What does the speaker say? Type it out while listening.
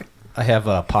I have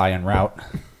a pie en route.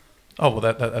 Oh,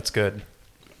 well, that's good.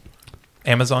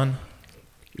 Amazon?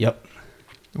 Yep.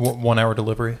 1 hour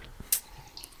delivery?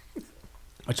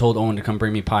 I told Owen to come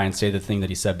bring me pie and say the thing that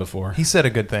he said before. He said a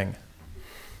good thing.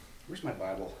 Where's my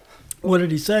Bible? What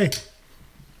did he say?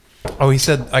 Oh, he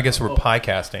said, I guess we're pie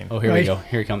casting. Oh, here we Right. go.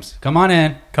 Here he comes. Come on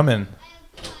in. Come in.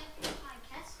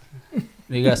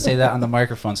 You got to say that on the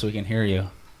microphone so we can hear you.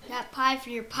 Got pie for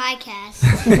your pie cast.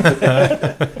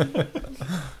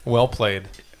 Well played.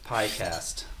 Pie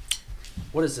cast.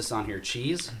 What is this on here?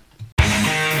 Cheese?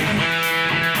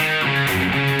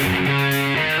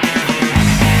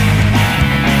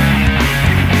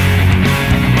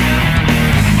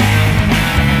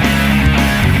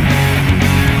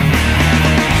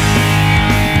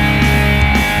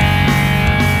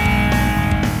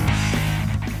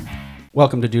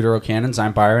 Welcome to Deuterocannons.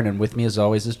 I'm Byron, and with me as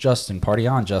always is Justin. Party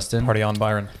on, Justin. Party on,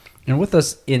 Byron. And with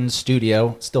us in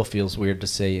studio, still feels weird to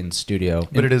say in studio.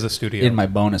 But it is a studio. In my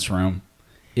bonus room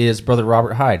is Brother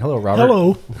Robert Hyde. Hello, Robert.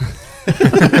 Hello.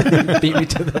 Beat me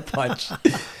to the punch.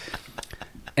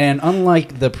 And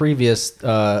unlike the previous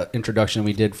introduction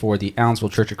we did for the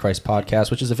Allensville Church of Christ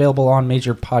podcast, which is available on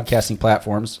major podcasting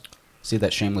platforms. See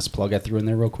that shameless plug I threw in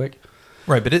there real quick?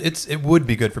 Right, but it would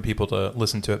be good for people to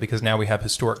listen to it because now we have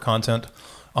historic content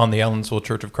on the Allensville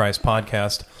Church of Christ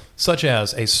podcast, such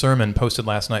as a sermon posted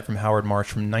last night from Howard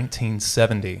Marsh from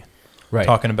 1970, Right.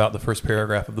 talking about the first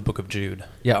paragraph of the book of Jude.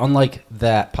 Yeah, unlike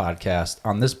that podcast,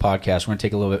 on this podcast, we're going to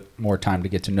take a little bit more time to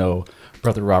get to know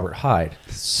Brother Robert Hyde.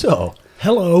 So,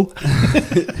 Hello.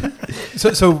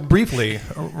 So briefly,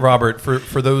 Robert,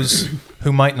 for those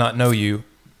who might not know you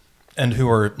and who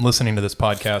are listening to this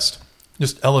podcast,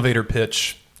 just elevator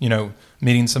pitch,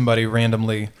 meeting somebody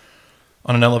randomly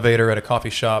on an elevator at a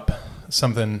coffee shop,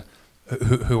 something.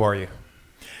 Who are you?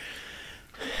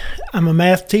 I'm a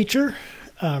math teacher,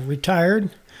 retired.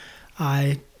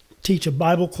 I teach a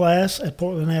Bible class at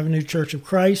Portland Avenue Church of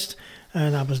Christ,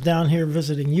 and I was down here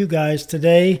visiting you guys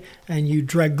today, and you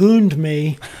dragooned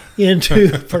me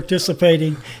into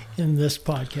participating in this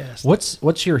podcast.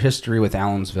 what's your history with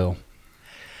Allensville?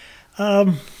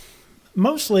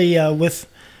 Mostly with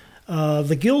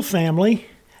the Gill family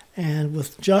and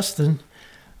with Justin,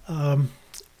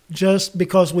 just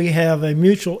because we have a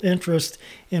mutual interest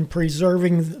in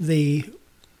preserving the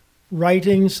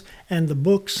writings and the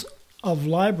books of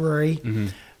library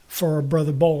for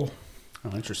Brother Bowl.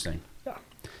 Oh, interesting. Yeah.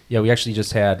 Yeah, we actually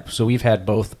just we've had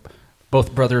both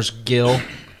brothers Gill. Does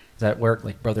that work?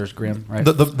 Like Brothers Grimm, right?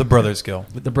 The Brothers Gill.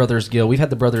 The Brothers Gill. We've had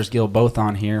the Brothers Gill both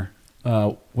on here.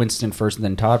 Winston first, and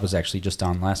then Todd was actually just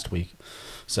on last week.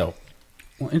 So,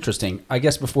 well, interesting. I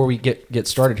guess before we get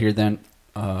started here then,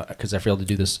 because I failed to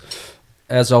do this,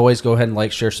 as always, go ahead and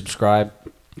like, share, subscribe,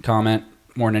 comment.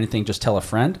 More than anything, just tell a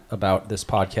friend about this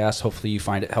podcast. Hopefully you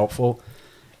find it helpful.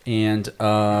 And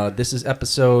this is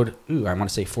episode, I want to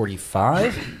say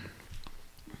 45?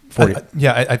 40.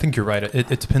 I think you're right.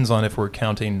 It depends on if we're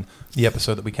counting the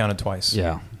episode that we counted twice.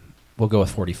 Yeah. We'll go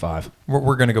with 45.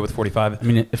 We're going to go with 45. I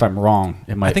mean, if I'm wrong,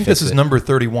 it might I think fix this is it. number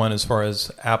 31 as far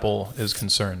as Apple is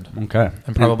concerned. Okay.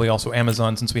 And probably also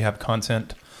Amazon, since we have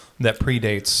content that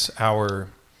predates our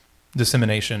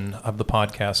dissemination of the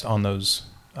podcast on those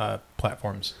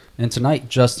platforms. And tonight,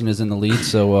 Justin is in the lead.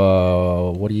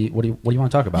 So, what do you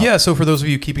want to talk about? Yeah. So for those of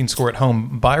you keeping score at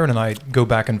home, Byron and I go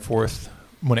back and forth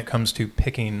when it comes to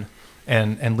picking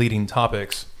and leading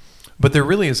topics, but there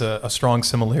really is a strong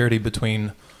similarity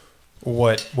between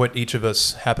what each of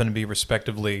us happen to be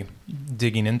respectively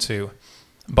digging into.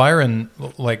 Byron,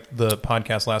 like the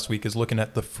podcast last week, is looking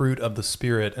at the fruit of the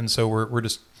Spirit, and so we're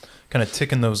just kind of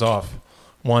ticking those off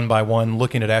one by one,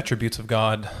 looking at attributes of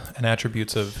God and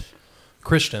attributes of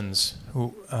Christians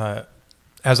who,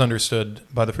 as understood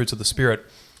by the fruits of the Spirit.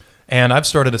 And I've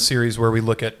started a series where we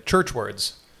look at church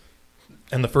words,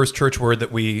 and the first church word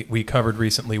that we covered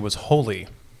recently was holy.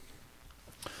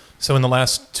 So in the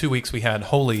last 2 weeks, we had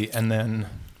holy, and then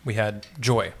we had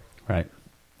joy. Right.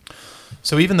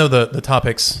 So even though the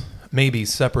topics may be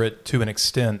separate to an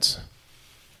extent,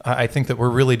 I think that we're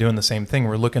really doing the same thing.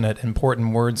 We're looking at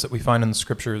important words that we find in the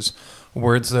scriptures,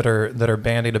 words that are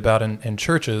bandied about in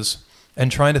churches,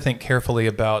 and trying to think carefully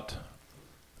about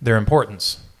their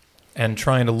importance, and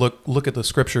trying to look at the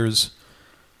scriptures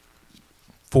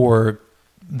for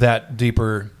that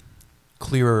deeper,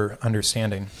 clearer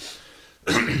understanding.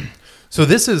 So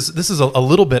this is a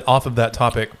little bit off of that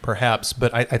topic, perhaps,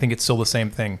 but I think it's still the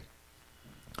same thing.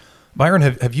 Byron,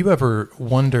 have you ever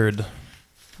wondered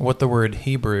what the word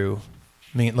Hebrew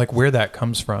mean, like where that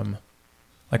comes from?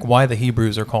 Like why the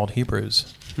Hebrews are called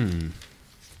Hebrews?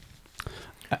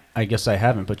 I guess I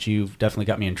haven't, but you've definitely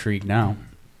got me intrigued now.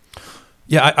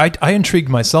 Yeah, I intrigued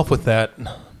myself with that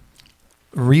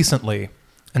recently,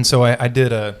 and so I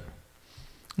did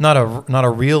not a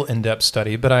real in-depth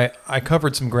study, but I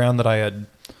covered some ground that I had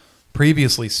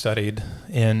previously studied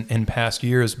in past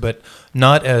years, but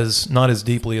not as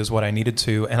deeply as what I needed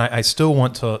to, and I still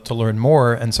want to learn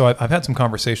more, and so I've had some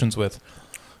conversations with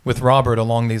Robert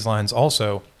along these lines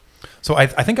also. So I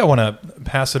think I want to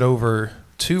pass it over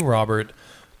to Robert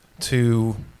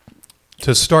to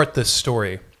start this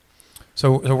story.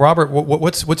 So Robert,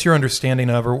 what's your understanding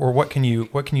of, or what can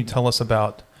you tell us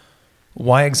about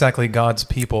why exactly God's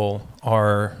people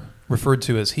are referred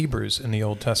to as Hebrews in the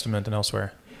Old Testament and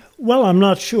elsewhere? Well, I'm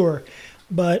not sure,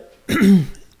 but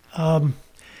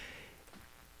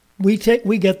we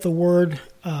get the word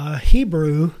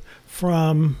Hebrew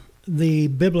from the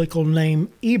biblical name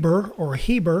Eber or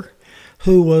Heber,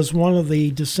 who was one of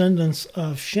the descendants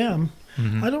of Shem.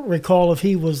 Mm-hmm. I don't recall if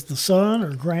he was the son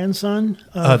or grandson.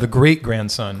 The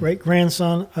great-grandson.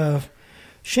 Great-grandson of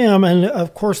Shem. And,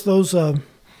 of course, those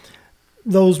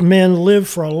men lived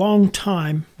for a long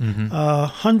time, mm-hmm.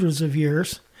 Hundreds of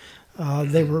years.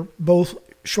 They were both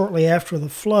shortly after the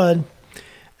flood.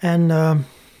 And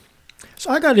so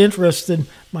I got interested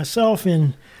myself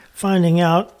in finding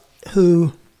out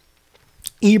who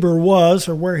Eber was,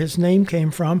 or where his name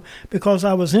came from, because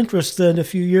I was interested a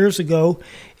few years ago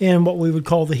in what we would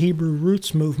call the Hebrew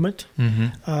roots movement,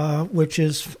 mm-hmm. Which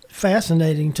is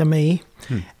fascinating to me.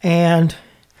 And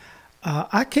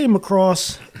I came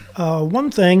across one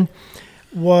thing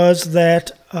was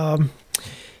that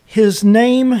his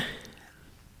name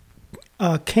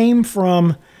came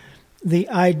from the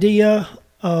idea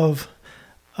of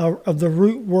the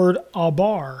root word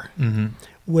abar, mm-hmm.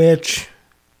 which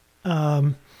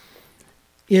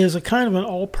is a kind of an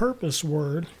all-purpose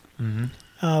word,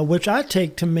 mm-hmm. Which I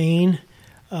take to mean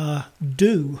a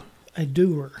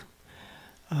doer.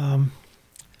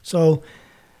 So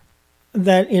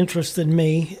that interested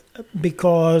me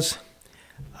because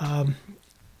I'm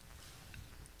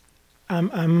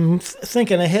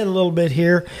thinking ahead a little bit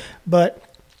here, but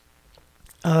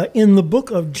in the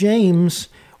book of James,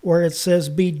 where it says,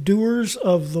 "Be doers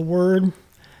of the word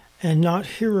and not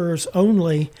hearers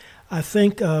only," I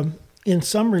think in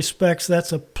some respects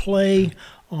that's a play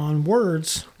on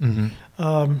words,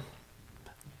 mm-hmm.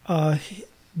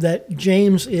 That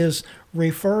James is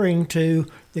referring to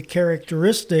the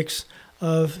characteristics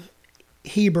of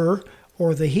Heber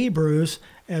or the Hebrews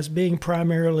as being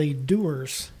primarily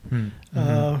doers,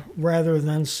 mm-hmm. Rather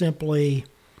than simply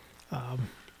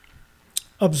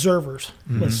observers.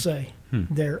 Mm-hmm. Let's say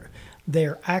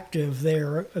they're active.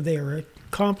 They're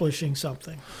accomplishing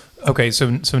something. Okay, so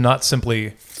not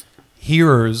simply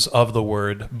hearers of the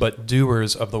word, but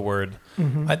doers of the word.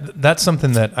 Mm-hmm. That's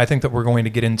something that I think that we're going to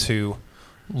get into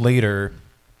later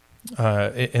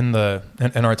in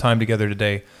our time together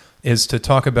today, is to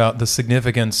talk about the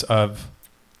significance of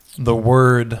the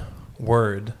word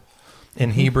in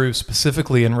mm-hmm. Hebrew,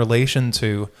 specifically in relation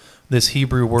to this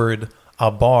Hebrew word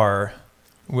abar,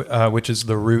 which is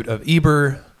the root of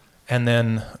Eber, and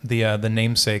then the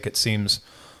namesake, it seems,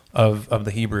 of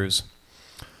the Hebrews.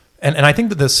 And I think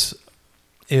that this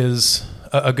is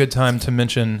a good time to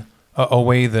mention a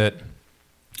way that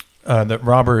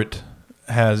Robert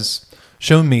has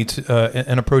shown me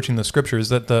in approaching the scriptures,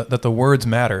 that the words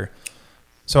matter.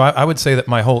 So I would say that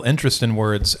my whole interest in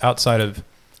words, outside of,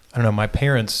 my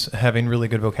parents having really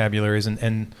good vocabularies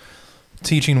and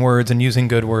teaching words and using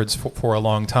good words for a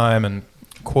long time and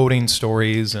quoting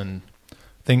stories and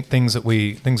things that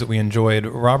we enjoyed,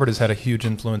 Robert has had a huge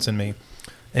influence in me,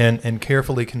 and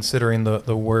carefully considering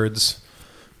the words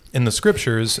in the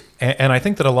scriptures. And I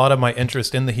think that a lot of my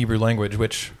interest in the Hebrew language,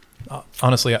 which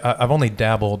honestly I've only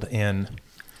dabbled in,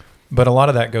 but a lot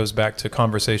of that goes back to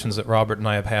conversations that Robert and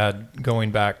I have had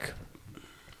going back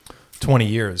 20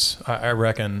 years, I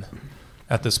reckon,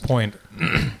 at this point.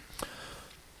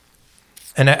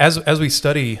 And as we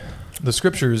study the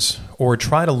scriptures, or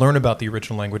try to learn about the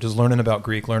original languages, learning about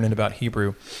Greek, learning about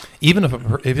Hebrew, even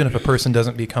if a person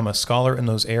doesn't become a scholar in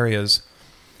those areas,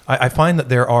 I find that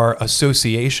there are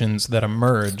associations that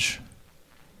emerge.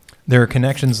 There are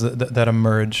connections that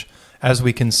emerge as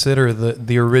we consider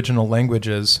the original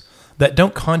languages that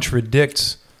don't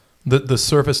contradict the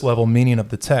surface level meaning of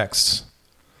the texts,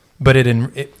 but it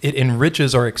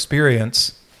enriches our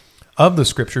experience of the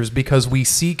scriptures because we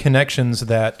see connections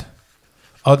that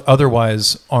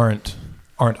otherwise aren't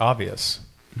obvious.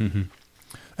 Mm-hmm.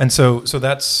 And so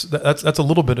that's a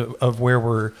little bit of where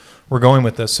we're going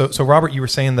with this. So Robert, you were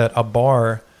saying that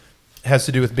abar has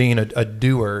to do with being a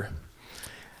doer.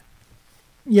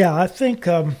 Yeah, I think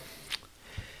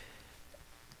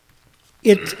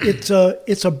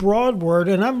it's a broad word,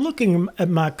 and I'm looking at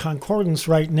my concordance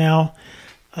right now.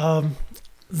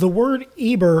 The word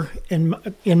Eber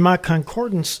in my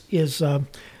concordance is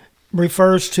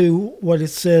refers to what it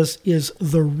says is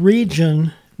the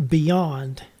region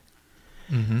beyond,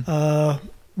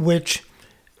 which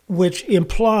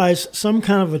implies some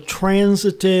kind of a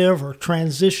transitive or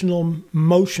transitional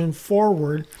motion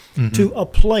forward to a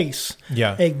place,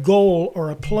 a goal or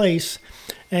a place.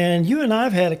 And you and I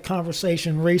have had a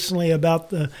conversation recently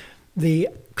about the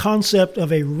concept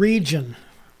of a region,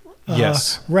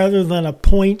 rather than a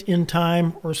point in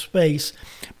time or space,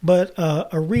 but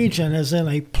a region as in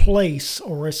a place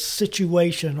or a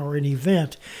situation or an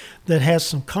event that has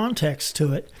some context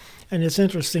to it. And it's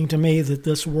interesting to me that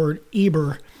this word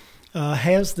Eber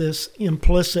has this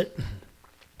implicit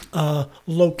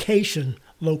location,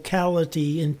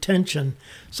 locality, intention,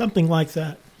 something like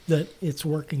that it's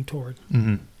working toward.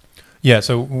 Mm-hmm. Yeah,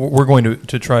 so we're going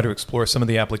to try to explore some of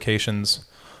the applications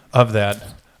of that.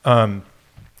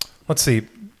 Let's see.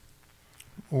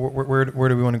 Where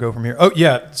do we want to go from here? Oh,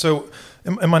 yeah. So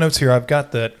in my notes here, I've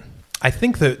got that. I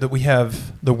think that we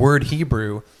have the word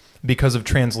Hebrew because of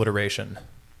transliteration.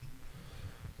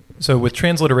 So with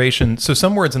transliteration, so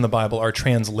some words in the Bible are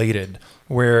translated,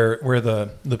 where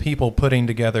the people putting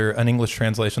together an English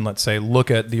translation, let's say,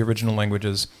 look at the original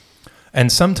languages, and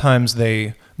sometimes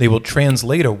they will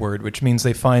translate a word, which means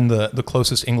they find the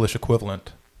closest English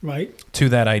equivalent to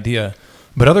that idea.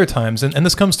 But other times, and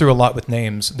this comes through a lot with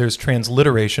names, there's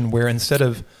transliteration where instead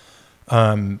of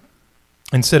finding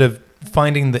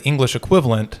the English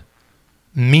equivalent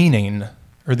meaning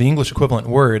or the English equivalent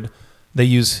word, they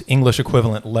use English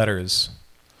equivalent letters,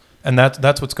 and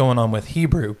that's what's going on with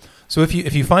Hebrew. So if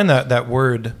you find that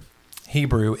word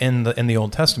Hebrew in the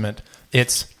Old Testament,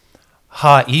 it's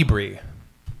ha-ibri.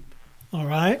 All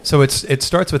right. So it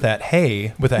starts with that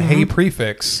hey, with a hey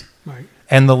prefix, right.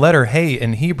 And the letter hey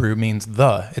in Hebrew means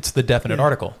the. It's the definite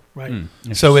article. Right.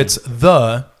 So it's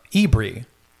the Ibri,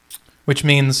 which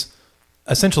means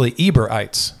essentially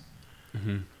Eberites.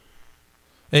 Mm-hmm.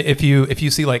 If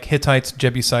you see like Hittites,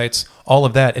 Jebusites, all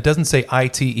of that, it doesn't say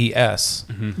ITES.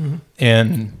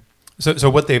 And so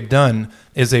what they've done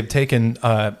is they've taken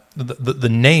the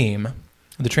name.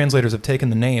 The translators have taken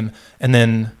the name, and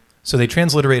then so they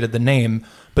transliterated the name,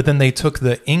 but then they took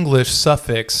the English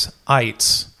suffix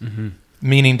ites,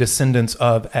 meaning descendants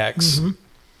of X,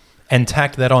 and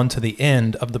tacked that onto the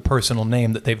end of the personal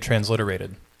name that they've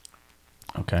transliterated.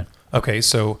 Okay,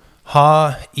 so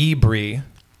ha-ibri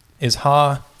is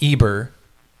ha-eber,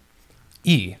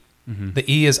 E. The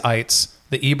E is ites,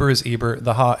 the Eber is Eber,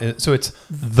 the ha is, so it's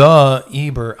the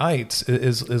Eberites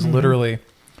is literally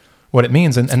what it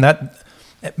means. And that,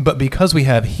 but because we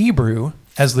have Hebrew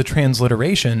as the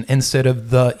transliteration instead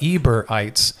of the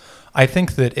Eberites, I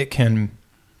think that it can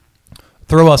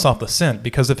throw us off the scent,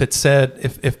 because if it said,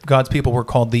 if God's people were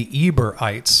called the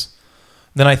Eberites,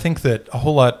 then I think that a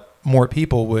whole lot more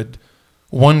people would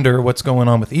wonder what's going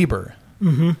on with Eber.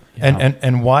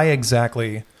 And why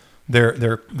exactly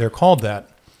they're called that.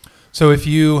 So if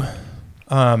you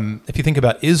think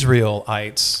about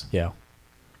Israelites,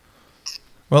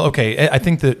 well, okay, I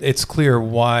think that it's clear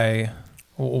why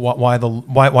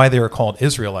they are called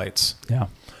Israelites.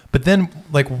 But then,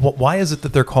 like, why is it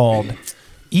that they're called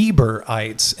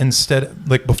Eberites instead,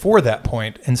 like before that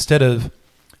point, instead of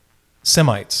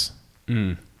Semites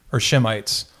or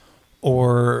Shemites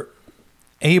or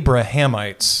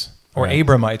Abrahamites or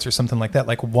Abramites or something like that?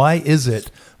 Like, why is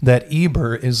it that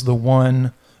Eber is the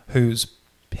one who's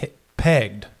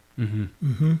pegged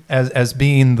as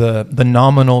being the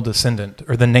nominal descendant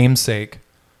or the namesake?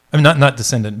 I mean, not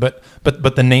descendant,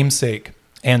 but the namesake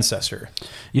ancestor.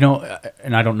 You know,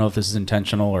 and I don't know if this is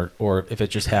intentional or if it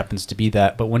just happens to be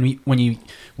that, but when you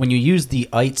use the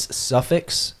ites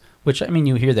suffix, which I mean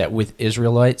you hear that with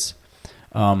Israelites,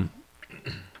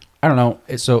 I don't know.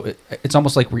 It's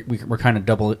almost like we're kind of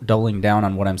doubling down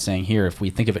on what I'm saying here if we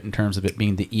think of it in terms of it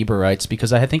being the Eberites,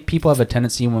 because I think people have a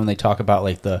tendency when they talk about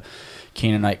like the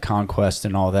Canaanite conquest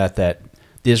and all that the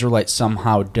Israelites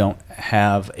somehow don't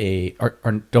have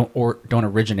don't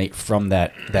originate from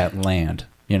that land,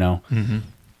 you know.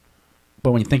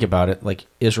 But when you think about it, like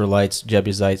Israelites,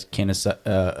 Jebusites,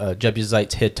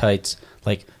 Jebusites, Hittites,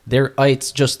 like they're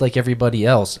ites just like everybody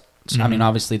else. I mean,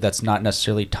 obviously, that's not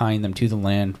necessarily tying them to the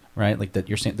land, right? Like that,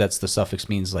 you're saying that's the suffix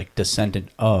means like descendant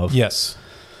of. Yes.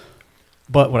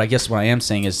 But what I am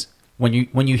saying is when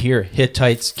you hear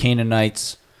Hittites,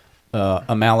 Canaanites,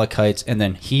 Amalekites, and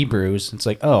then Hebrews, it's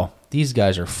like, oh, these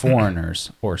guys are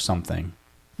foreigners or something.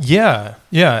 Yeah.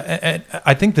 And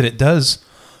I think that it does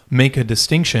make a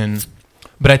distinction,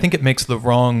 but I think it makes the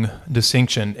wrong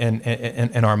distinction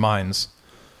in our minds.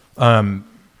 And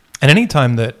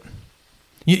anytime that,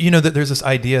 you know, that there's this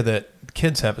idea that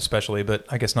kids have especially, but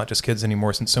I guess not just kids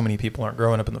anymore since so many people aren't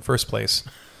growing up in the first place.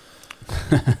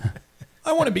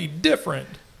 I want to be different.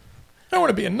 I want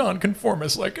to be a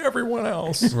nonconformist like everyone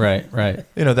else. Right, right.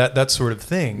 You know, that sort of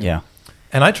thing. Yeah.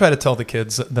 And I try to tell the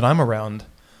kids that I'm around,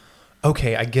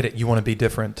 okay, I get it, you want to be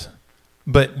different,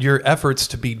 but your efforts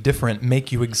to be different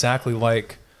make you exactly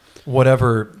like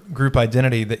whatever group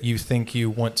identity that you think you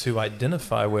want to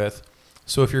identify with.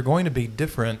 So if you're going to be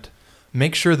different,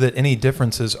 make sure that any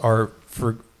differences are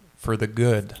for the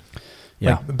good.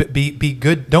 Yeah. Like, be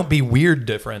good. Don't be weird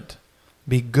different.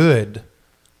 Be good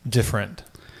different.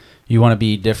 You want to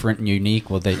be different and unique?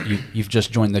 Well, you've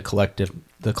just joined the collective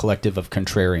of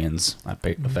contrarians,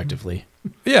 effectively.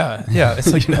 Yeah.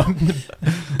 It's like,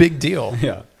 big deal.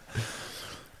 Yeah.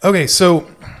 Okay, so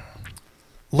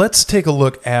let's take a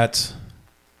look at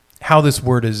how this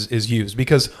word is used,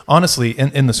 because honestly,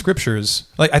 in the scriptures,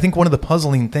 like I think one of the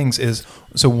puzzling things is,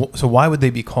 so why would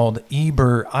they be called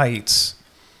Eberites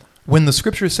when the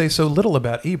scriptures say so little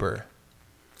about Eber?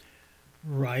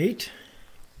 Right.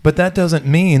 But that doesn't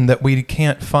mean that we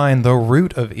can't find the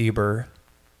root of Eber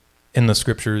in the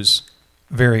scriptures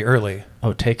very early.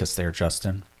 Oh, take us there,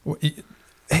 Justin.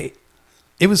 Hey,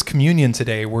 it was communion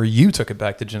today where you took it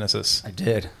back to Genesis. I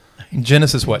did.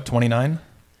 Genesis what, 29?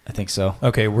 I think so.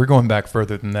 Okay, we're going back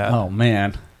further than that. Oh,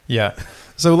 man. Yeah.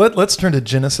 So let's turn to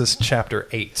Genesis chapter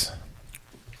 8.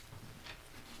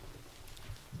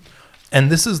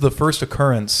 And this is the first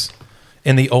occurrence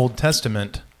in the Old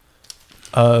Testament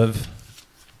of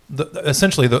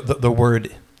essentially the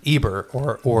word Eber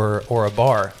or a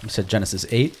bar. You said Genesis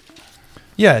 8?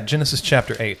 Yeah, Genesis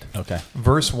chapter 8. Okay.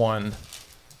 Verse 1.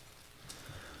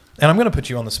 And I'm going to put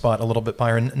you on the spot a little bit,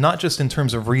 Byron, not just in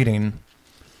terms of reading,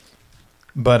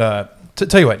 but to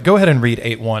tell you what, go ahead and read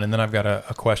 8:1, and then I've got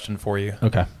a question for you.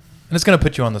 Okay. And it's going to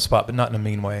put you on the spot, but not in a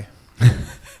mean way.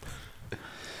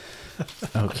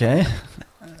 Okay.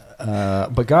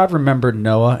 But God remembered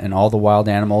Noah and all the wild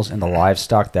animals and the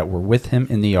livestock that were with him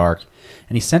in the ark,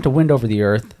 and he sent a wind over the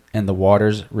earth, and the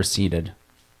waters receded.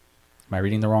 Am I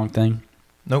reading the wrong thing?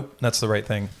 Nope, that's the right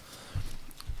thing.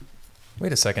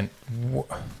 Wait a second.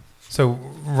 So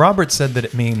Robert said that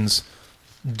it means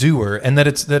doer, and that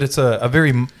it's a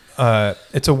very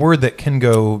it's a word that can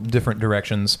go different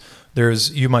directions.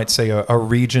 There's, you might say, a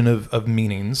region of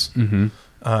meanings.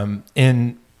 Mm-hmm.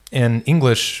 In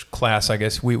English class, I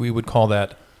guess we would call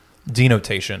that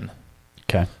denotation.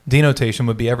 Okay. Denotation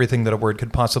would be everything that a word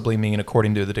could possibly mean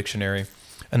according to the dictionary,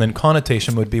 and then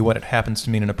connotation would be what it happens to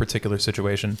mean in a particular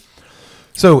situation.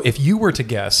 So if you were to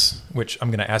guess, which I'm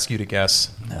going to ask you to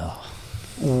guess, No.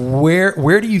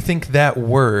 where do you think that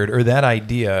word or that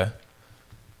idea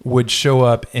would show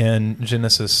up in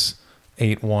Genesis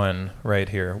 8:1 right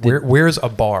here? Where's a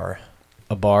bar?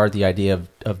 A bar, the idea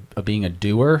of being a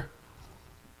doer.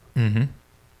 Mm-hmm.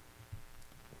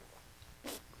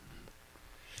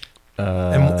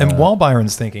 And while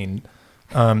Byron's thinking,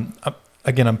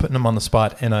 again, I'm putting him on the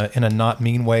spot in a not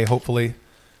mean way, hopefully,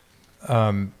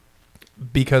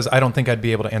 because I don't think I'd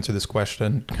be able to answer this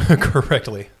question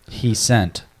correctly. He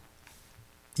sent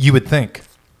You would think.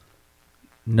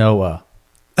 Noah.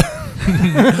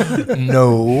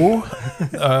 No.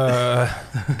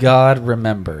 God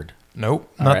remembered. Nope,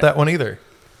 All not right. that one either.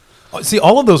 See,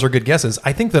 all of those are good guesses.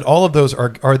 I think that all of those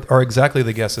are exactly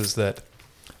the guesses that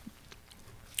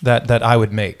I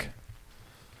would make,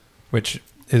 which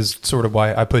is sort of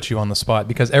why I put you on the spot,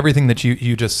 because everything that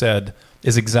you just said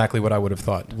is exactly what I would have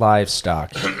thought.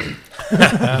 Livestock.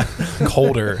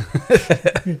 Colder.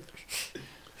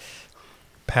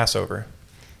 Passover.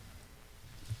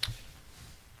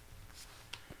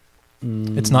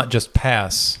 It's not just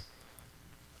pass,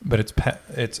 but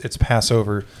it's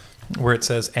Passover, where it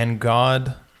says, "And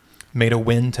God made a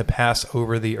wind to pass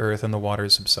over the earth, and the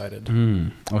waters subsided."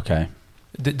 Okay.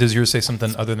 Does yours say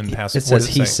something other than pass? It What does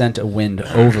says he say? sent a wind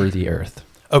over the earth.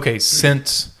 Okay,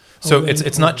 sent. So Oh,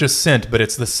 it's not just sent, but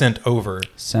it's the sent over.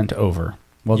 Sent over.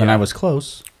 Well, then Yeah. I was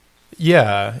close.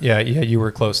 Yeah, you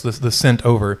were close. The sent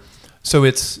over. So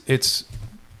it's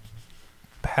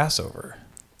Passover,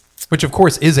 which of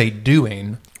course is a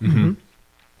doing. Mm-hmm.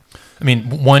 I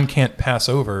mean, one can't pass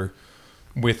over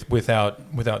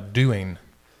without doing.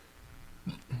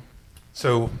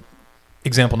 So,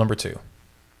 example number 2.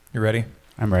 You ready?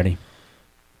 I'm ready.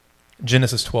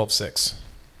 Genesis 12:6.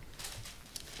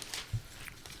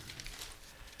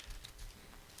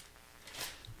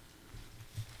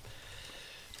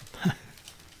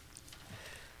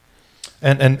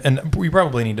 And we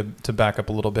probably need to back up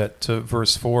a little bit to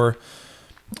verse 4.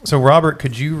 So, Robert,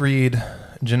 could you read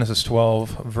Genesis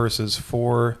 12, verses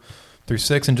 4 through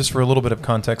 6? And just for a little bit of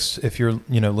context, if you're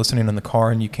listening in the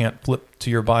car and you can't flip to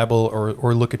your Bible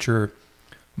or look at your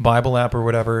Bible app or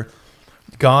whatever,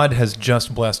 God has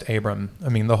just blessed Abram. I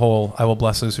mean, the whole, I will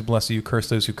bless those who bless you, curse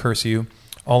those who curse you,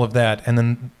 all of that. And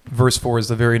then verse 4 is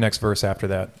the very next verse after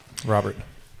that. Robert.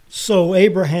 So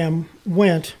Abram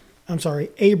went as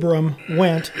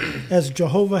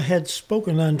Jehovah had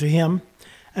spoken unto him,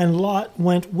 and Lot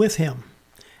went with him.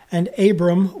 And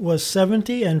Abram was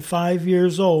 75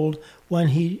 years old when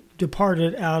he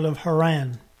departed out of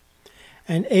Haran.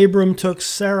 And Abram took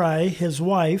Sarai his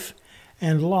wife,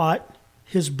 and Lot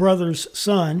his brother's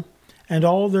son, and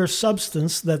all their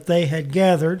substance that they had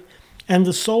gathered, and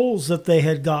the souls that they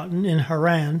had gotten in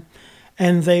Haran,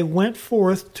 and they went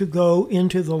forth to go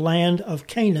into the land of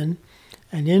Canaan,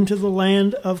 and into the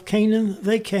land of Canaan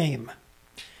they came.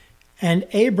 And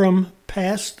Abram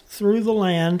passed through the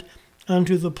land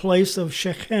unto the place of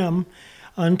Shechem,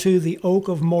 unto the oak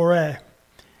of Moreh,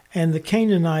 and the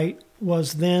Canaanite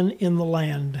was then in the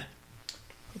land.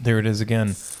 There it is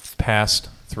again, passed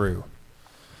through.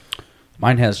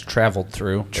 Mine has traveled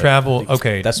through.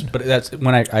 Okay. That's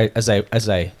when I as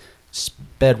I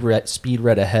speed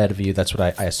read ahead of you. That's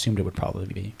what I assumed it would probably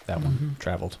be. That one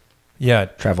traveled. Yeah,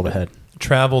 traveled ahead.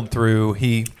 Traveled through.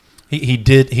 He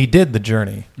did the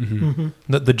journey. Mm-hmm.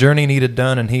 The journey needed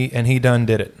done, and he done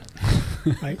did it.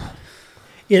 Right.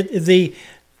 The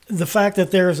fact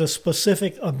that there is a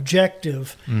specific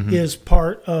objective is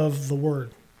part of the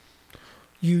word.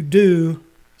 You do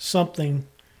something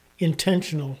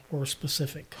intentional or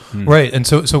specific. Right. And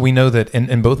so we know that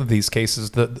in both of these cases,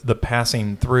 the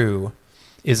passing through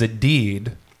is a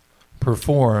deed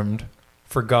performed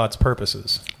for God's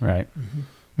purposes. Right. Mm-hmm.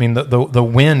 I mean, the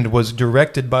wind was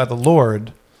directed by the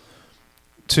Lord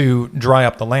to dry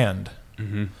up the land.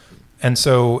 Mm-hmm. And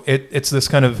so it's this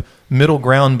kind of middle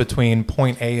ground between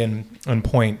point A and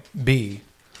point B.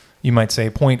 You might say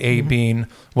point A being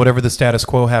whatever the status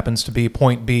quo happens to be,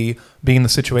 point B being the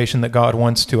situation that God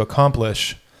wants to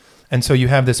accomplish. And so you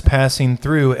have this passing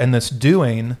through and this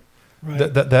doing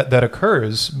that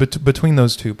occurs between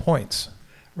those 2 points.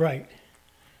 Right.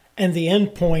 And the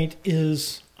end point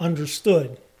is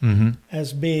understood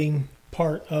as being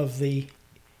part of the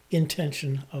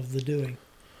intention of the doing.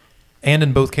 And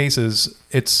in both cases,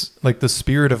 it's like the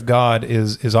Spirit of God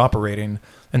is operating.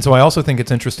 And so I also think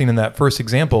it's interesting in that first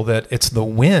example that it's the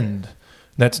wind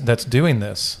that's doing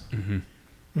this.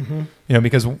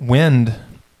 Because wind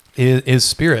is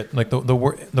spirit. Like the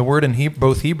word in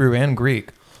both Hebrew and Greek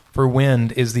for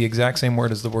wind is the exact same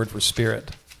word as the word for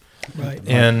spirit. Right.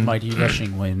 And mighty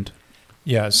rushing wind.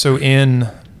 Yeah. So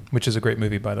which is a great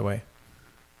movie, by the way.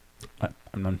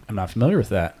 I'm not familiar with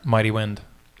that. Mighty Wind.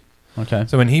 Okay.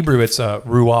 So in Hebrew, it's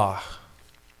ruach.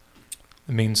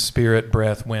 It means spirit,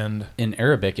 breath, wind. In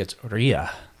Arabic, it's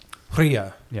riyah.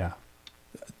 Riyah. Yeah.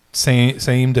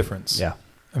 Same difference. Yeah.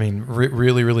 I mean,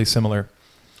 really, really similar.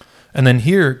 And then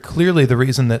here, clearly the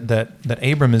reason that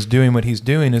Abram is doing what he's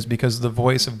doing is because the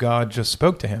voice of God just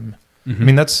spoke to him. I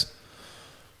mean,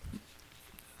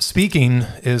 speaking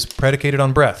is predicated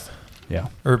on breath. Yeah.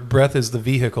 Or breath is the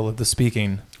vehicle of the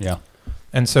speaking. Yeah.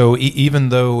 And so even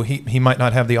though he might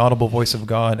not have the audible voice of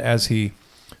God as he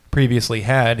previously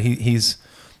had, he's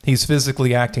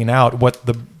physically acting out what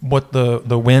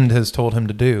the wind has told him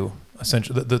to do,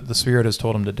 essentially the Spirit has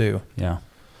told him to do. Yeah.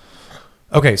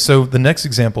 Okay, so the next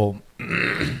example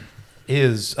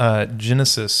is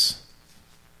Genesis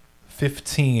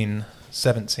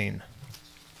 15:17.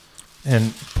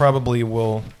 And probably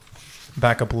we'll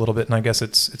back up a little bit, and I guess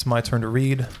it's my turn to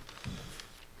read.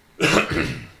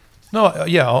 No,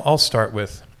 yeah, I'll start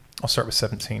with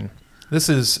 17. This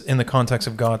is in the context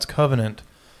of God's covenant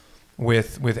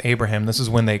with Abraham. This is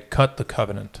when they cut the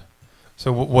covenant.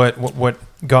 So what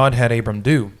God had Abram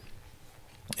do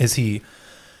is he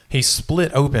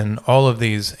split open all of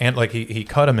these, and like he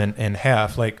cut them in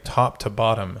half, like top to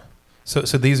bottom. So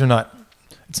these are not.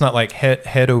 It's not like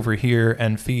head over here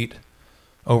and feet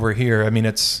over here. I mean,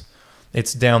 it's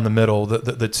down the middle,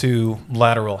 the two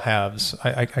lateral halves,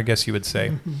 I guess you would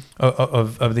say,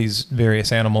 of these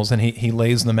various animals, and he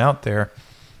lays them out there.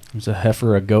 There's a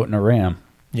heifer, a goat, and a ram.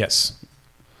 Yes.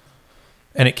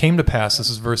 And it came to pass, this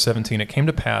is verse 17, it came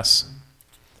to pass,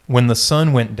 when the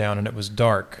sun went down and it was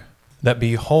dark, that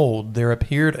behold, there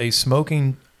appeared a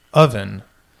smoking oven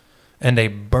and a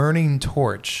burning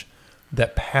torch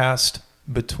that passed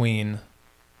between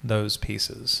those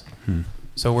pieces.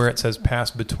 So where it says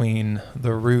pass between,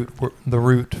 the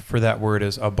root for that word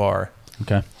is abar.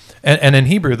 Okay. And in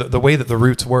Hebrew, the way that the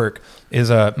roots work is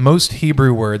most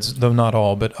Hebrew words, though not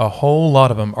all, but a whole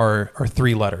lot of them are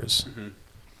 3 letters. Mm-hmm.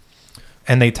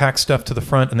 And they tack stuff to the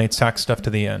front and they tack stuff to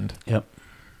the end. Yep.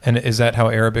 And is that how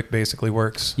Arabic basically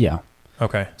works? Yeah.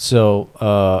 Okay.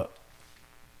 So,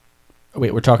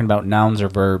 wait, we're talking about nouns or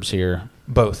verbs here?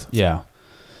 Both. Yeah.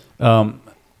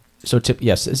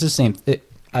 Yes, it's the same.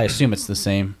 I assume it's the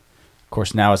same. Of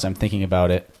course, now as I'm thinking about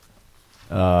it,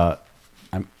 I'm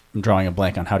drawing a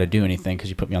blank on how to do anything because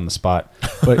you put me on the spot.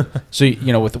 But so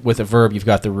with a verb, you've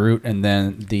got the root, and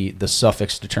then the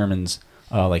suffix determines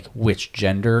like which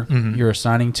gender you're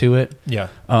assigning to it. Yeah.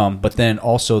 But then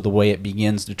also the way it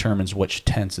begins determines which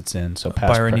tense it's in. So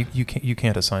past. Byron, you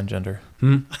can't assign gender.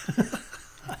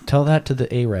 Tell that to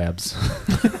the Arabs.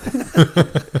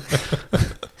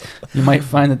 You might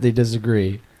find that they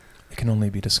disagree. It can only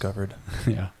be discovered.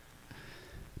 Yeah.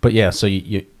 But yeah, so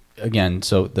you again,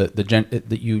 so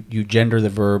you gender the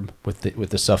verb with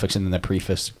the suffix, and then the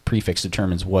prefix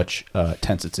determines which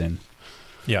tense it's in.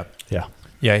 Yeah. Yeah.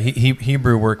 Yeah,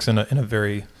 Hebrew works in a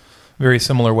very, very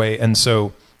similar way, and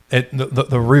so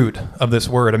the root of this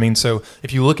word. I mean, so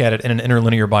if you look at it in an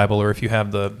interlinear Bible, or if you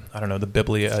have the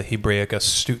Biblia Hebraica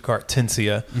Stuttgart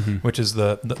Tensia, which is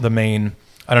the main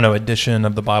edition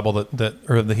of the Bible that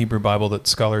or the Hebrew Bible that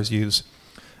scholars use,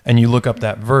 and you look up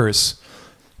that verse,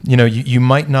 you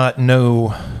might not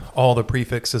know all the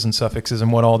prefixes and suffixes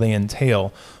and what all they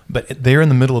entail, but there in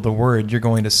the middle of the word, you're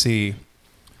going to see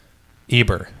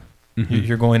Eber. Mm-hmm.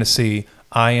 You're going to see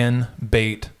ayin,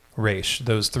 beit, resh.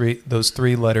 Those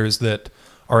three letters that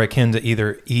are akin to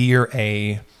either E or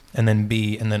A, and then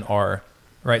B, and then R,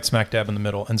 right smack dab in the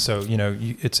middle. And so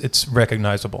it's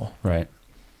recognizable. Right.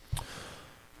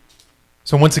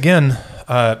 So once again,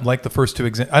 like the first 2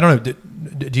 examples, I don't know,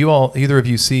 do you all, either of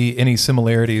you, see any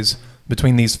similarities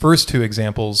between these first 2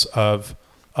 examples of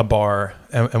a bar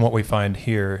and what we find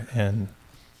here in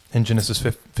Genesis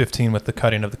 15 with the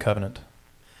cutting of the covenant?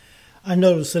 I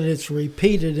noticed that it's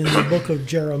repeated in the book of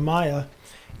Jeremiah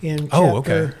in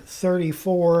chapter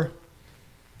 34,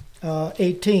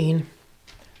 18.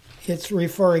 It's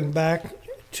referring back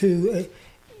to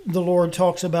the Lord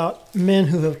talks about men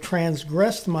who have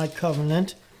transgressed my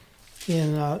covenant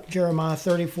in Jeremiah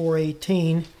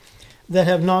 34:18, that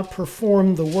have not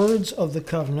performed the words of the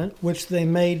covenant which they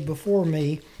made before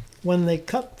me when they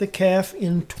cut the calf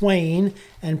in twain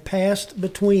and passed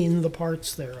between the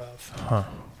parts thereof. Huh.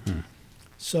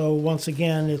 So once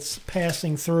again, it's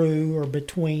passing through or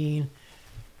between.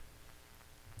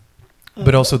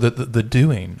 But also the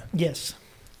doing. Yes.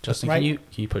 Justin, right.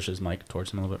 can you push his mic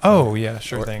towards him a little bit? Oh, yeah,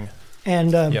 sure thing.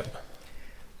 And yep.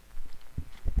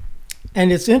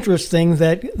 And it's interesting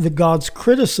that the God's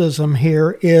criticism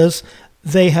here is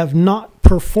they have not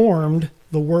performed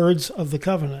the words of the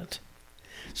covenant.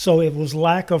 So it was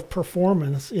lack of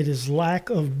performance. It is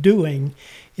lack of doing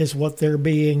is what they're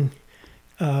being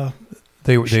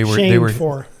they were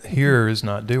for. Hearers,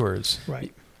 not doers.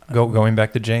 Right. Going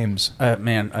back to James.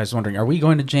 Man, I was wondering, are we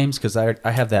going to James? Because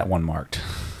I have that one marked.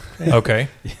 Okay.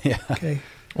 Yeah. Okay.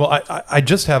 Well, I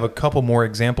just have a couple more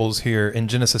examples here in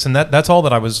Genesis, and that's all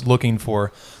that I was looking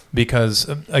for, because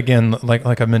again,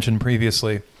 like I mentioned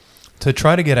previously, to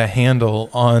try to get a handle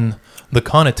on the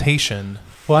connotation.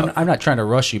 Well, I'm not trying to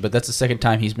rush you, but that's the second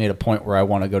time he's made a point where I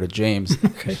want to go to James.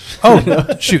 Okay.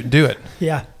 Oh, shoot, do it.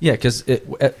 Yeah. Yeah, because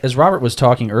as Robert was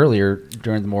talking earlier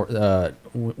during when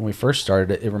we first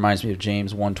started, it reminds me of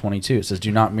James 1:22. It says,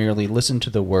 "Do not merely listen to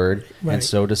the word and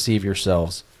so deceive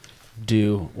yourselves.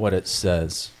 Do what it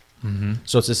says." Mm-hmm.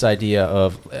 So it's this idea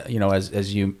of, as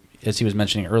he was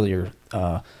mentioning earlier,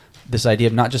 this idea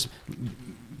of not just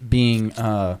being,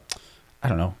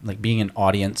 being an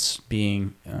audience,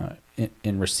 being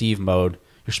in receive mode.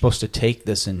 You're supposed to take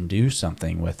this and do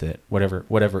something with it,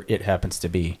 whatever it happens to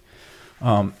be.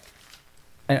 And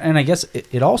I guess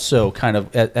it also kind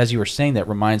of, as you were saying, that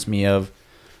reminds me of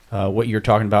what you're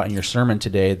talking about in your sermon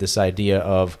today, this idea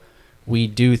of we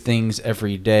do things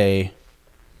every day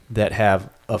that have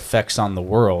effects on the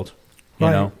world, you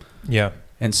know? Yeah.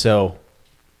 And so,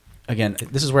 again,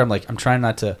 this is where I'm trying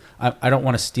not to, I don't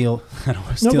want to steal,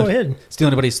 Go ahead. Steal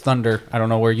anybody's thunder. I don't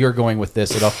know where you're going with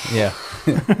this at all. Yeah.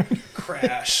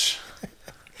 Crash.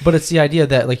 But it's the idea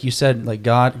that, like you said, like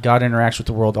God interacts with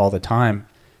the world all the time.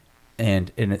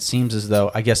 And it seems as though,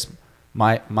 I guess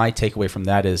my takeaway from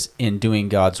that is, in doing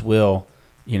God's will,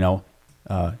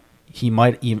 he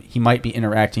might be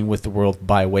interacting with the world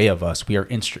by way of us. We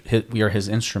are his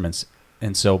instruments,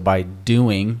 and so by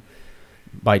doing,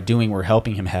 we're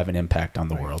helping him have an impact on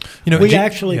the world. We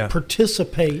actually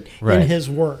participate in his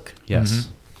work. Yes.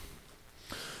 Mm-hmm.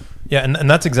 Yeah, and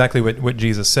that's exactly what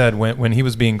Jesus said when he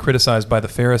was being criticized by the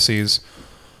Pharisees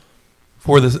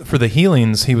for the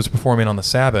healings he was performing on the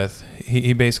Sabbath.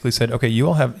 He basically said, okay,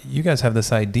 you guys have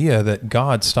this idea that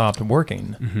God stopped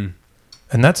working. Mm-hmm.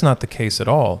 And that's not the case at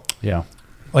all. Yeah.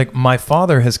 Like, my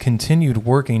Father has continued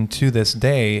working to this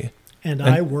day. And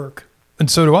I work.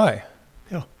 And so do I.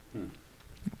 Yeah.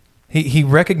 He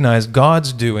recognized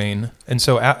God's doing, and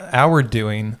so our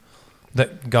doing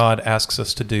that God asks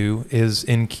us to do is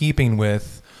in keeping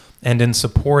with and in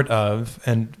support of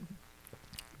and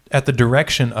at the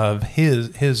direction of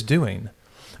his doing.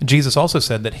 Jesus also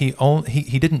said that he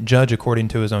didn't judge according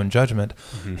to his own judgment.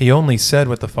 Mm-hmm. He only said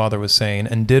what the Father was saying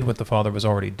and did what the Father was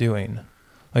already doing.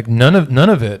 Like, none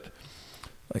of it.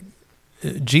 Like,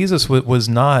 Jesus was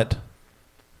not.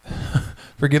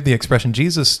 Forgive the expression.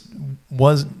 Jesus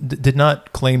did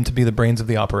not claim to be the brains of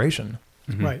the operation.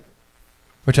 Mm-hmm. Right.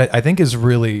 Which I think is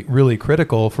really, really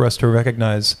critical for us to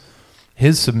recognize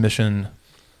his submission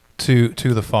to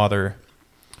the Father.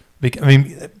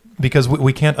 Because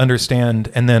we can't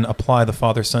understand and then apply the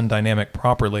Father-Son dynamic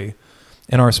properly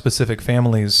in our specific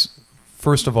families,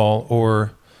 first of all,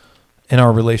 or in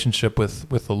our relationship with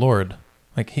the Lord.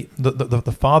 Like,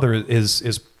 the Father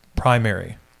is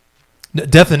primary.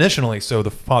 Definitionally so,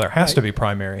 the Father has to be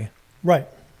primary. Right.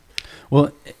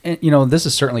 Well, this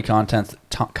is certainly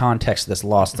context that's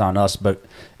lost on us, but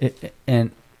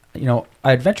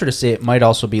I'd venture to say it might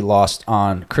also be lost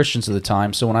on Christians of the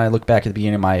time. So when I look back at the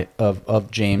beginning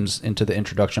of James into the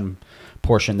introduction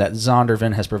portion that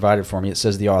Zondervan has provided for me, it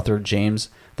says the author, James,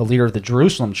 the leader of the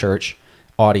Jerusalem church,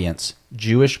 audience,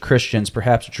 Jewish Christians,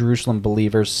 perhaps Jerusalem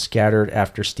believers scattered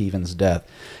after Stephen's death.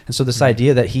 And so this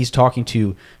idea that he's talking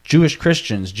to Jewish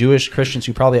Christians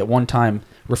who probably at one time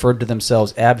referred to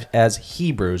themselves as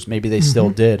Hebrews, maybe they still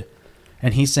did,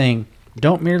 and he's saying,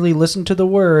 don't merely listen to the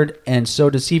word and so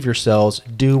deceive yourselves,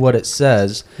 do what it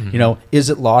says. Mm-hmm.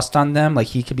 Is it lost on them? Like,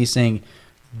 he could be saying,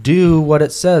 do what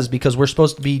it says, because we're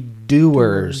supposed to be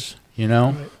doers,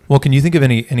 Right. Well, can you think of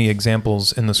any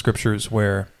examples in the scriptures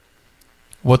where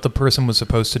what the person was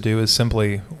supposed to do is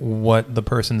simply what the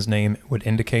person's name would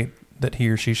indicate that he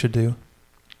or she should do?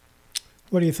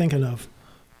 What are you thinking of?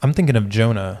 I'm thinking of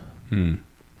Jonah.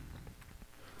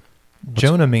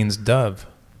 Jonah means dove.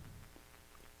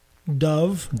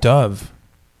 Dove.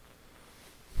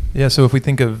 Yeah, so if we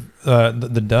think of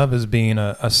the dove as being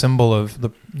a symbol of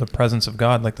the presence of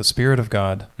God, like the Spirit of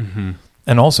God,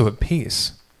 and also at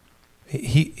peace,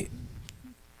 he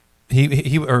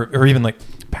or even like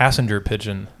passenger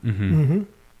pigeon,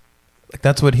 like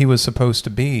that's what he was supposed to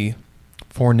be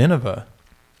for Nineveh.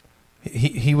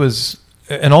 He was,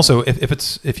 and also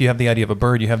if you have the idea of a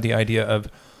bird, you have the idea of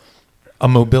a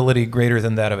mobility greater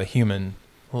than that of a human.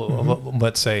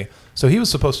 Let's say. So he was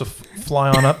supposed to fly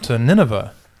on up to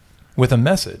Nineveh with a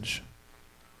message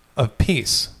of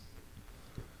peace.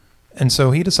 And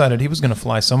so he decided he was going to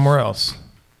fly somewhere else.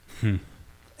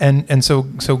 And so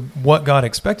what God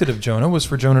expected of Jonah was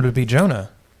for Jonah to be Jonah.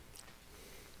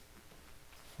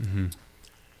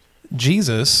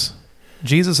 Jesus'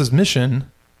 mission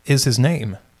is his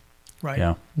name. Right.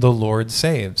 Yeah. The Lord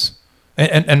saves.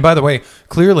 And by the way,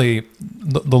 clearly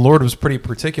the Lord was pretty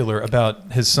particular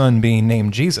about his son being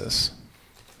named Jesus.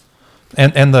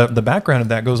 And the background of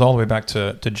that goes all the way back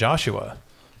to Joshua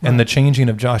and the changing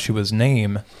of Joshua's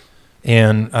name.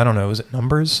 And I don't know, is it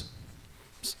Numbers?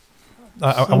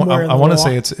 I want to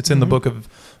say it's in the book of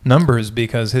Numbers,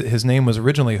 because his name was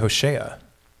originally Hoshea.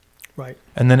 Right.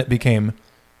 And then it became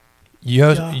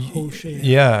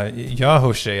Yahoshua.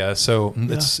 Yahoshua. So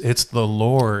it's the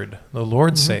Lord. The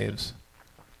Lord saves.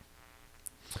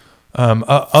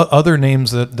 Other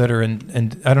names that are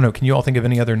in, I don't know, can you all think of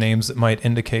any other names that might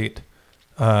indicate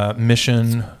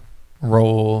mission,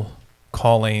 role,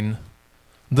 calling,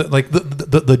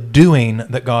 the doing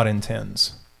that God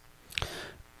intends?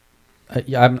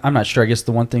 I'm not sure. I guess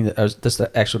the one thing that's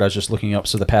actually what I was just looking up.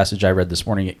 So the passage I read this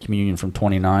morning at Communion from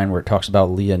 29, where it talks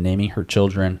about Leah naming her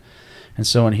children. And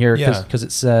so in here, because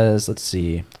it says, let's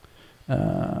see,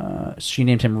 she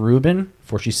named him Reuben,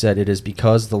 for she said, it is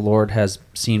because the Lord has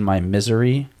seen my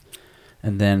misery.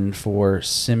 And then for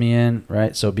Simeon,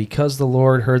 right? So because the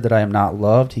Lord heard that I am not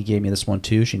loved, he gave me this one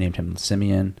too. She named him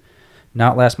Simeon.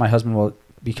 Not last, my husband will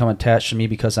become attached to me,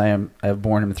 because I have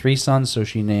borne him 3 sons.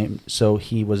 So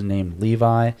he was named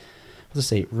Levi. Let's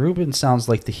say Reuben sounds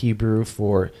like the Hebrew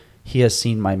for he has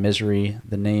seen my misery.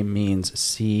 The name means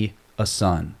see a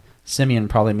son. Simeon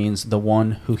probably means the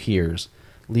one who hears.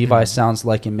 Levi sounds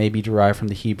like it may be derived from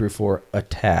the Hebrew for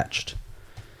attached.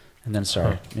 And then,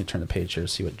 let me turn the page here to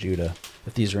see what Judah,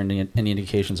 if these are any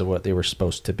indications of what they were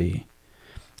supposed to be.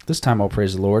 This time I'll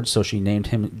praise the Lord. So she named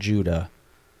him Judah.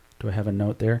 Do I have a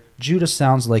note there? Judah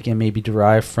sounds like it may be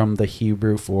derived from the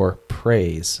Hebrew for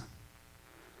praise.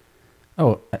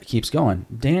 Oh, it keeps going.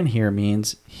 Dan here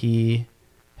means he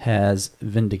has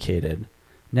vindicated.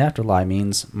 Naphtali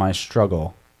means my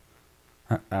struggle.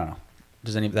 I don't know.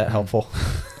 Is any of that helpful?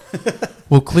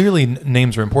 Well, clearly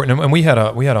names are important, and we had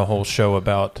a whole show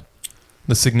about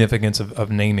the significance of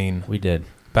naming We did.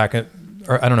 back at,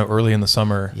 or I don't know, early in the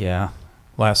summer, Yeah.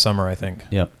 last summer, I think.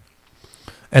 Yep.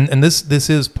 And this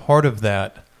is part of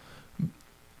that,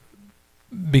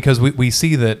 because we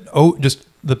see that, just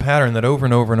the pattern that over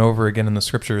and over and over again in the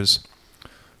scriptures,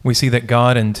 we see that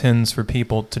God intends for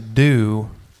people to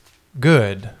do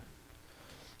good,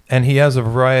 and he has a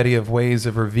variety of ways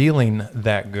of revealing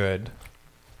that good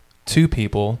to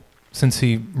people, since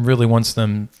he really wants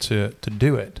them to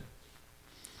do it.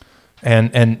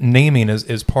 And naming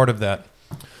is part of that.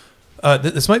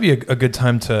 This might be a good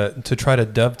time to try to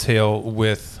dovetail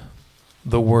with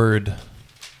the word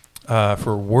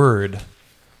for word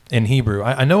in Hebrew.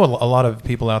 I know a lot of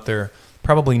people out there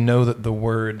probably know that the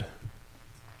word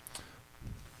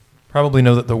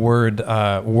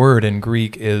word in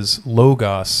Greek is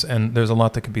logos, and there's a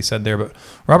lot that could be said there. But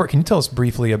Robert, can you tell us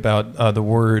briefly about the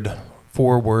word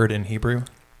for word in Hebrew?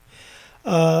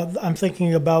 I'm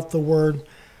thinking about the word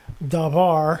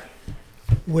davar,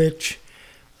 which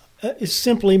it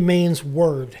simply means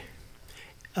word.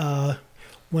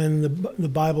 When the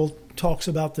Bible talks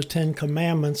about the 10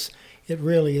 Commandments, it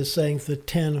really is saying the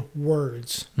 10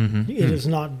 words. Mm-hmm. It is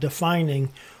not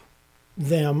defining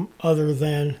them other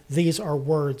than these are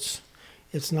words.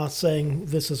 It's not saying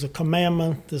this is a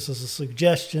commandment, this is a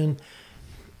suggestion.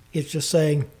 It's just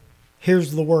saying,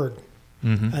 here's the word.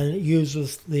 Mm-hmm. And it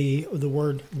uses the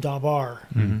word davar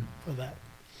for that.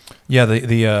 Yeah, the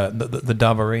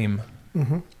davarim.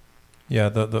 Mm-hmm. Yeah,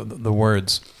 the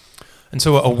words. And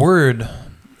so a word,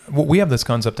 we have this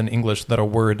concept in English that a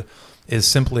word is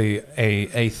simply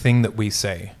a thing that we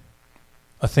say.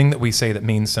 A thing that we say that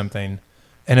means something.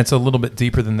 And it's a little bit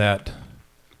deeper than that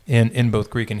in both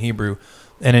Greek and Hebrew.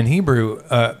 And in Hebrew,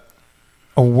 a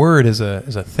word is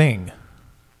a thing.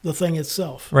 The thing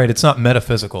itself. Right, it's not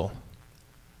metaphysical.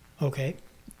 Okay.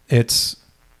 It's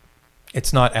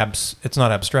not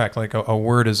abstract. Like a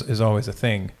word is always a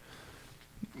thing.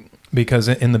 Because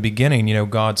in the beginning,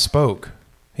 God spoke.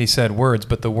 He said words,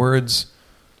 but the words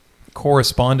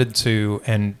corresponded to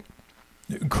and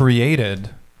created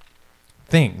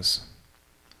things.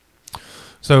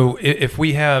 So if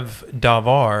we have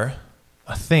davar,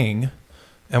 a thing,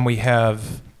 and we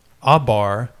have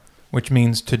abar, which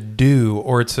means to do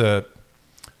or to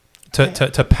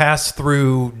pass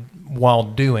through while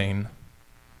doing,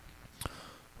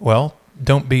 well,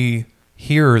 don't be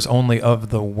hearers only of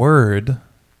the word,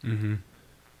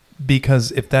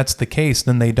 because if that's the case,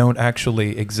 then they don't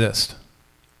actually exist.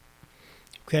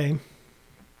 Okay.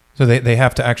 So they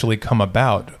have to actually come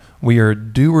about. We are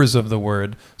doers of the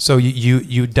word. So you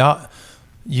abar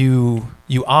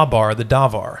the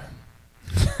davar.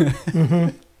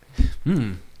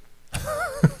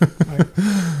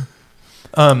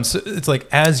 So it's like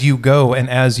as you go and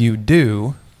as you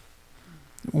do.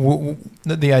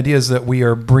 The idea is that we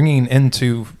are bringing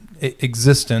into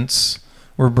existence,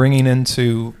 we're bringing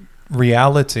into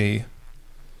reality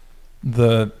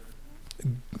the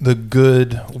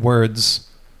good words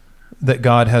that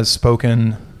God has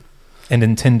spoken and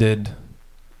intended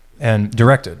and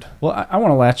directed. Well, I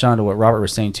want to latch on to what Robert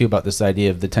was saying too about this idea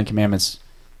of the 10 Commandments,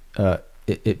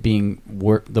 it being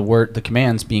the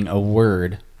commands being a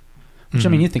word. Which, I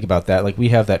mean, you think about that. Like, we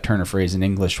have that turn of phrase in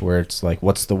English where it's like,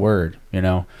 "What's the word?"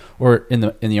 Or in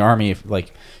the army, if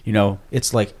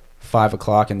it's like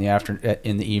 5:00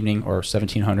 in the evening, or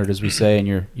 1700 as we say, and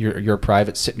you're a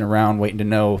private sitting around waiting to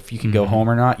know if you can go home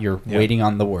or not. You're waiting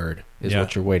on the word is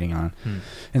what you're waiting on.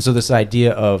 And so this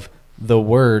idea of the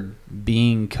word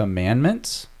being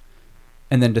commandments,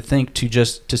 and then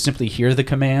to simply hear the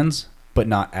commands but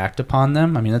not act upon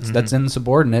them. I mean, that's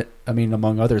insubordinate. I mean,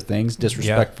 among other things,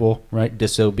 disrespectful, right?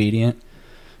 Disobedient.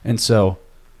 And so,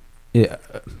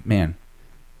 man.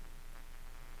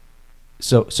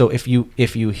 So if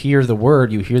you hear the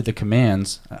word, you hear the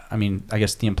commands. I mean, I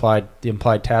guess the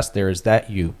implied task there is that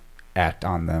you act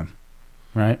on them,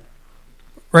 right?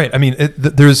 Right. I mean,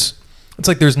 it's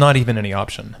like there's not even any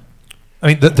option. I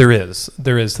mean, there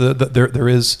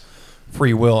is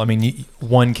free will. I mean,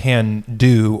 one can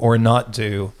do or not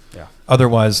do. Yeah.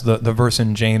 Otherwise, the verse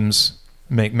in James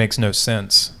makes no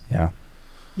sense. Yeah.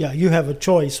 Yeah, you have a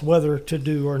choice whether to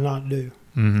do or not do.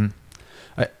 Mm-hmm.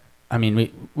 I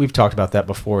mean, we've talked about that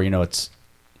before. It's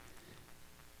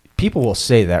people will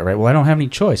say that, right? Well, I don't have any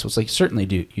choice. Well, it's like, certainly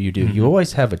you do. You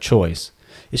always have a choice.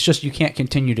 It's just you can't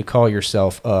continue to call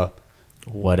yourself a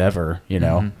whatever,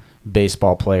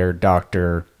 baseball player,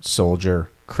 doctor, soldier,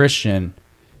 Christian,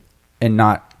 and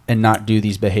not do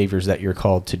these behaviors that you're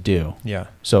called to do. Yeah.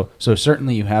 So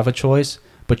certainly you have a choice,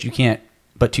 but you can't.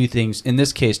 But two things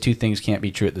can't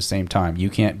be true at the same time. You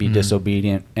can't be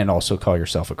disobedient and also call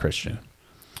yourself a Christian.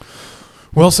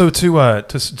 Well, so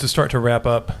to start to wrap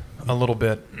up a little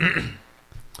bit,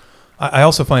 I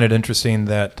also find it interesting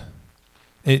that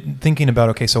thinking about,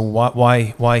 okay, so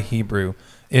why Hebrew?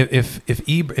 If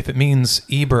it means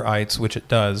Eberites, which it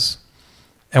does,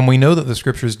 and we know that the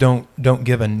scriptures don't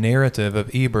give a narrative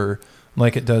of Eber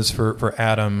like it does for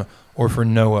Adam or for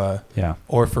Noah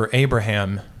or for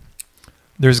Abraham,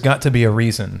 there's got to be a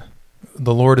reason.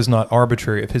 The Lord is not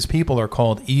arbitrary. If his people are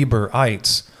called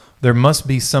Eberites, there must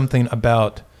be something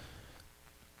about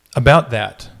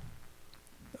that.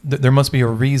 There must be a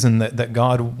reason that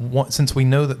God wants, since we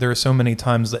know that there are so many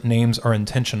times that names are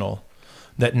intentional,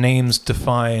 that names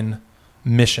define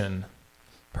mission,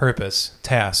 purpose,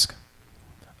 task,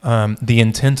 the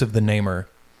intent of the namer.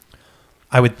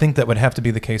 I would think that would have to be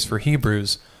the case for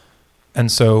Hebrews.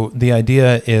 And so the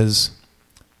idea is,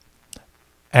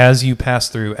 as you pass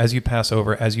through, as you pass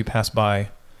over, as you pass by,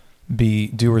 be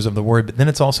doers of the word. But then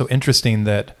it's also interesting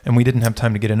that, and we didn't have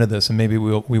time to get into this, and maybe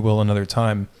we will another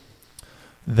time,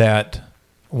 that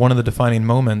one of the defining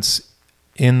moments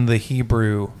in the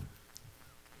Hebrew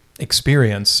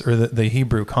experience or the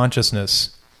Hebrew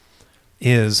consciousness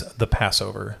is the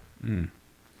Passover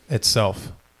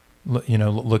itself.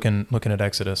 Looking at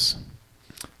Exodus,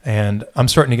 and I'm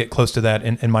starting to get close to that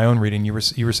in my own reading. You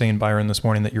were saying, Byron, this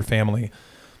morning that your family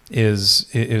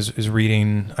is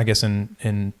reading, I guess,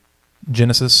 in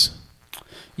Genesis.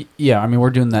 Yeah, I mean, we're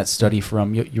doing that study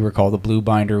from, you recall the blue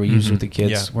binder we used with the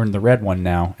kids. Yeah. We're in the red one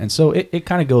now. And so it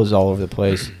kind of goes all over the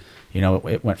place.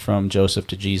 It went from Joseph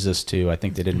to Jesus to, I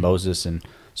think they did Moses. And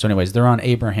so anyways, they're on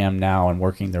Abraham now and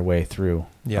working their way through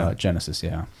Genesis,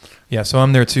 Yeah, so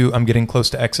I'm there too. I'm getting close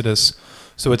to Exodus.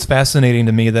 So it's fascinating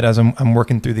to me that as I'm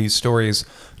working through these stories,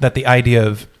 that the idea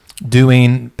of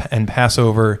doing and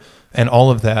Passover and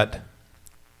all of that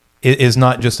is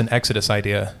not just an Exodus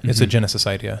idea. It's a Genesis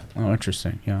idea. Oh,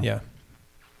 interesting. Yeah.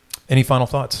 Any final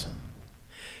thoughts?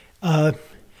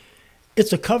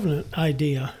 It's a covenant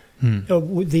idea.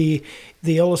 The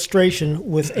illustration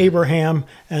with Abraham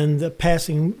and the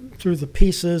passing through the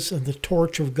pieces and the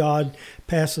torch of God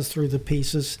passes through the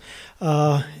pieces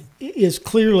is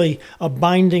clearly a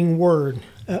binding word,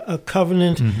 a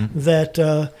covenant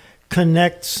that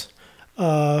connects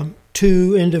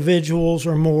two individuals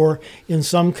or more in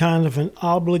some kind of an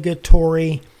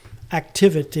obligatory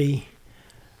activity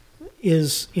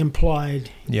is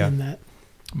implied in that.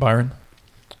 Byron?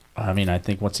 I mean, I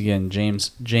think once again,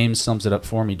 James sums it up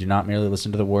for me. Do not merely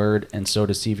listen to the word and so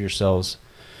deceive yourselves.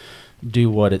 Do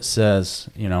what it says.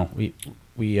 I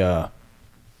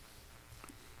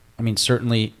mean,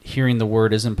 certainly hearing the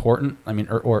word is important. I mean,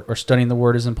 or studying the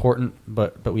word is important,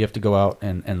 but we have to go out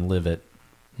and live it.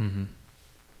 Mm-hmm.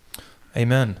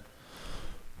 Amen.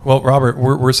 Well, Robert,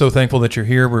 we're so thankful that you're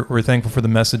here. We're thankful for the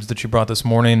message that you brought this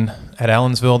morning at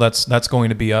Allensville. That's going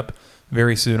to be up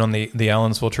very soon on the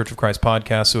Allensville Church of Christ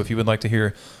podcast. So if you would like to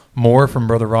hear more from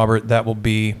Brother Robert, that will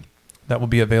be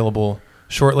available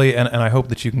shortly. And I hope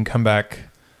that you can come back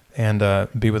and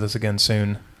be with us again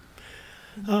soon.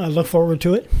 I look forward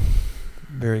to it.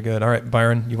 Very good. All right,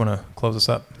 Byron, you want to close us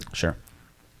up? Sure.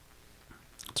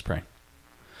 Let's pray.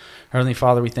 Heavenly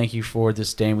Father, we thank you for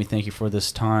this day, and we thank you for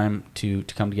this time to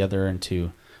come together and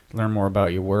to learn more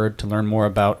about your word, to learn more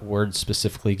about words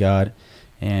specifically, God.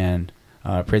 And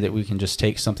I pray that we can just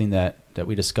take something that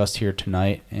we discussed here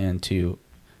tonight and to,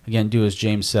 again, do as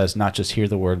James says, not just hear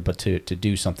the word, but to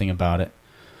do something about it.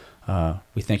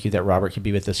 We thank you that Robert could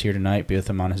be with us here tonight, be with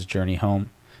him on his journey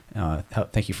home.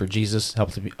 Thank you for Jesus.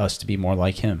 Help us to be more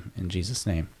like him. In Jesus'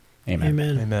 name, amen.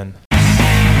 Amen. Amen.